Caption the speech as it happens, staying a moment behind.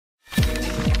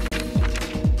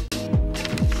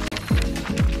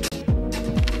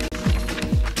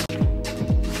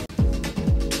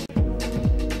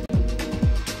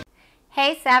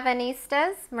Hey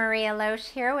Savanistas, Maria Loesch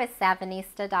here with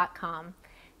Savanista.com.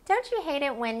 Don't you hate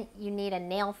it when you need a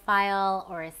nail file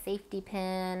or a safety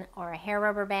pin or a hair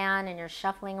rubber band and you're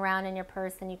shuffling around in your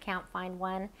purse and you can't find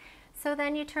one? So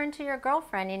then you turn to your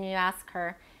girlfriend and you ask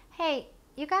her, hey,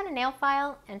 you got a nail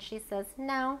file? And she says,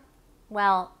 no.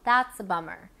 Well, that's a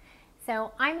bummer.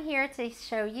 So I'm here to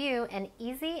show you an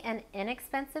easy and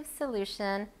inexpensive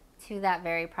solution to that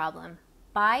very problem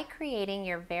by creating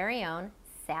your very own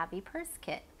Savvy purse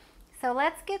kit. So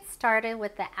let's get started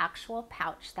with the actual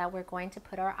pouch that we're going to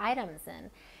put our items in.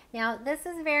 Now this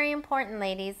is very important,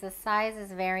 ladies. The size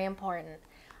is very important.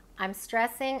 I'm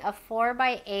stressing a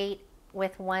 4x8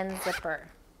 with one zipper.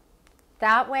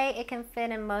 That way it can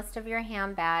fit in most of your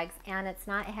handbags and it's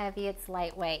not heavy, it's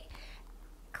lightweight.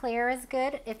 Clear is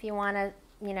good if you want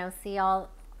to, see all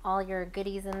your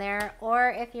goodies in there,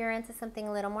 or if you're into something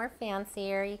a little more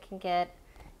fancier, you can get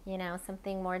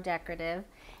something more decorative.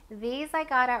 These I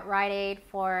got at Rite Aid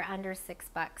for under $6,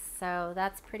 so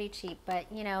that's pretty cheap. But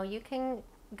you can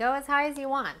go as high as you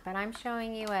want, but I'm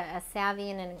showing you a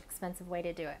savvy and an expensive way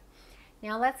to do it.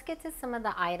 Now let's get to some of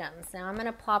the items. Now I'm going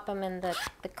to plop them in the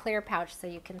clear pouch so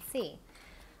you can see.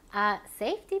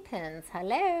 Safety pins,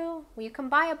 hello. Well, you can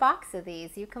buy a box of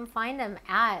these. You can find them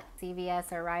at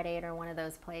CVS or Rite Aid or one of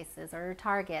those places, or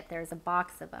Target. There's a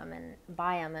box of them, and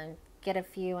buy them and get a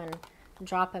few and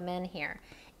drop them in here.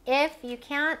 If you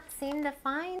can't seem to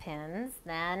find pins,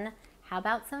 then how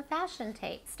about some fashion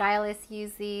tape? Stylists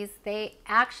use these. They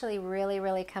actually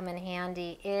really come in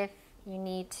handy if you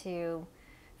need to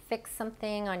fix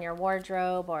something on your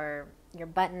wardrobe or your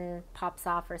button pops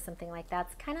off or something like that.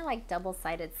 It's kind of like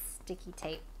double-sided sticky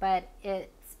tape, but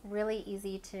it's really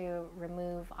easy to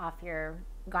remove off your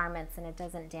garments and it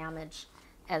doesn't damage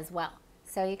as well.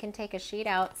 So you can take a sheet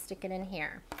out, stick it in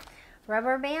here.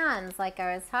 Rubber bands, like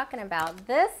I was talking about.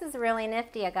 This is really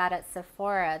nifty. I got at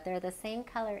Sephora. They're the same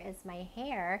color as my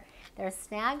hair. They're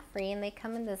snag-free, and they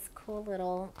come in this cool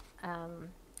little,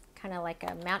 kind of like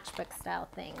a matchbook style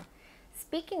thing.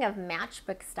 Speaking of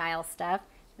matchbook style stuff,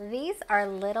 these are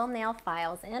little nail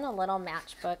files in a little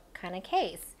matchbook kind of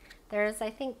case. There's,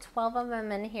 I think, 12 of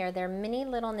them in here. They're mini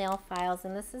little nail files,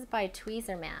 and this is by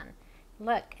Tweezerman.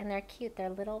 Look, and they're cute.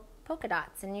 They're little polka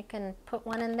dots, and you can put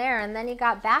one in there, and then you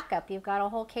got backup. You've got a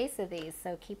whole case of these,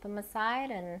 so keep them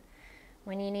aside and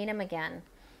when you need them again.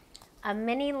 A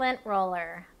mini lint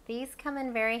roller. These come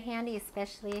in very handy,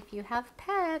 especially if you have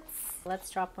pets.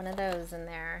 Let's drop one of those in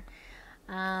there.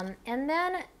 And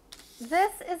then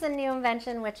this is a new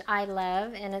invention which I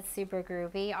love, and it's super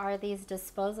groovy, are these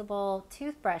disposable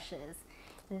toothbrushes.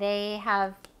 They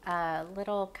have a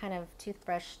little kind of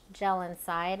toothbrush gel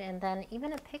inside, and then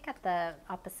even a pick at the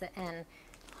opposite end.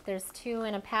 There's 2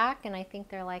 in a pack, and I think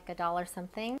they're like $1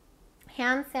 something.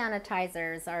 Hand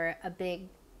sanitizers are a big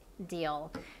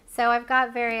deal. So I've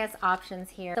got various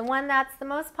options here. The one that's the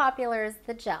most popular is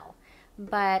the gel,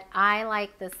 but I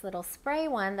like this little spray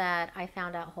one that I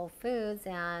found at Whole Foods,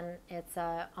 and it's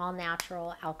all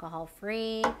natural, alcohol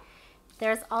free.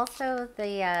 There's also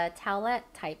the towelette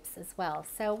types as well.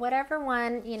 So whatever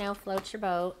one, floats your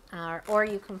boat, or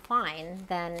you can find,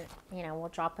 then, we'll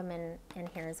drop them in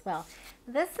here as well.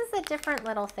 This is a different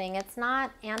little thing. It's not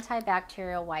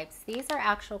antibacterial wipes. These are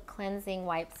actual cleansing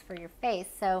wipes for your face.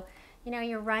 So,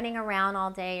 you're running around all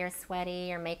day, you're sweaty,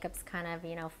 your makeup's kind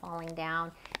of, falling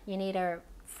down. You need to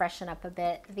freshen up a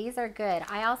bit. These are good.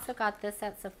 I also got this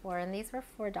at Sephora, and these were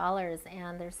 $4,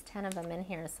 and there's 10 of them in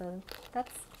here, so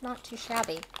that's not too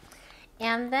shabby.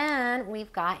 And then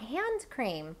we've got hand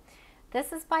cream.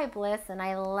 This is by Bliss, and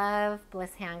I love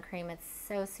Bliss hand cream. It's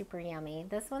so super yummy.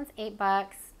 This one's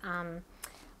 $8.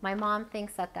 My mom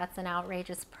thinks that that's an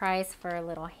outrageous price for a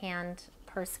little hand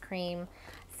purse cream.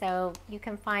 So you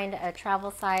can find a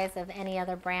travel size of any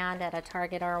other brand at a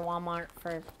Target or a Walmart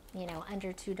for,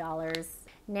 under $2.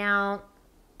 Now,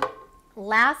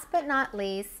 last but not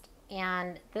least,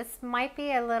 and this might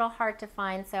be a little hard to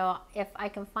find, so if I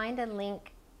can find a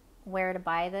link where to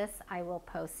buy this, I will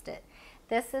post it.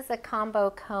 This is a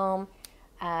combo comb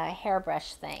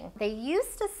hairbrush thing. They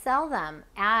used to sell them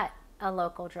at a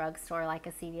local drugstore like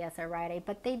a CVS or Rite Aid,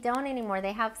 but they don't anymore.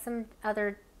 They have some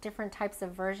other different types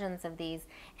of versions of these,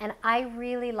 and I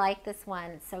really like this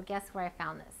one. So guess where I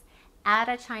found this? At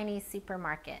a Chinese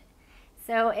supermarket.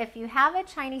 So if you have a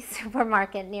Chinese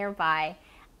supermarket nearby,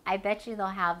 I bet you they'll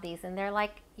have these, and they're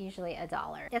like usually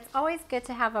 $1. It's always good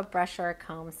to have a brush or a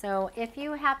comb. So if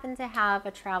you happen to have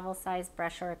a travel size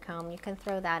brush or a comb, you can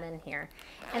throw that in here.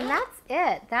 And that's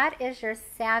it. That is your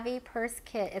Savvy purse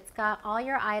kit. It's got all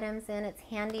your items in. It's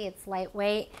handy. It's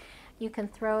lightweight. You can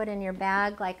throw it in your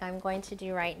bag like I'm going to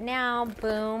do right now.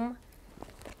 Boom.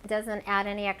 It doesn't add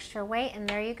any extra weight, and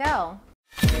there you go.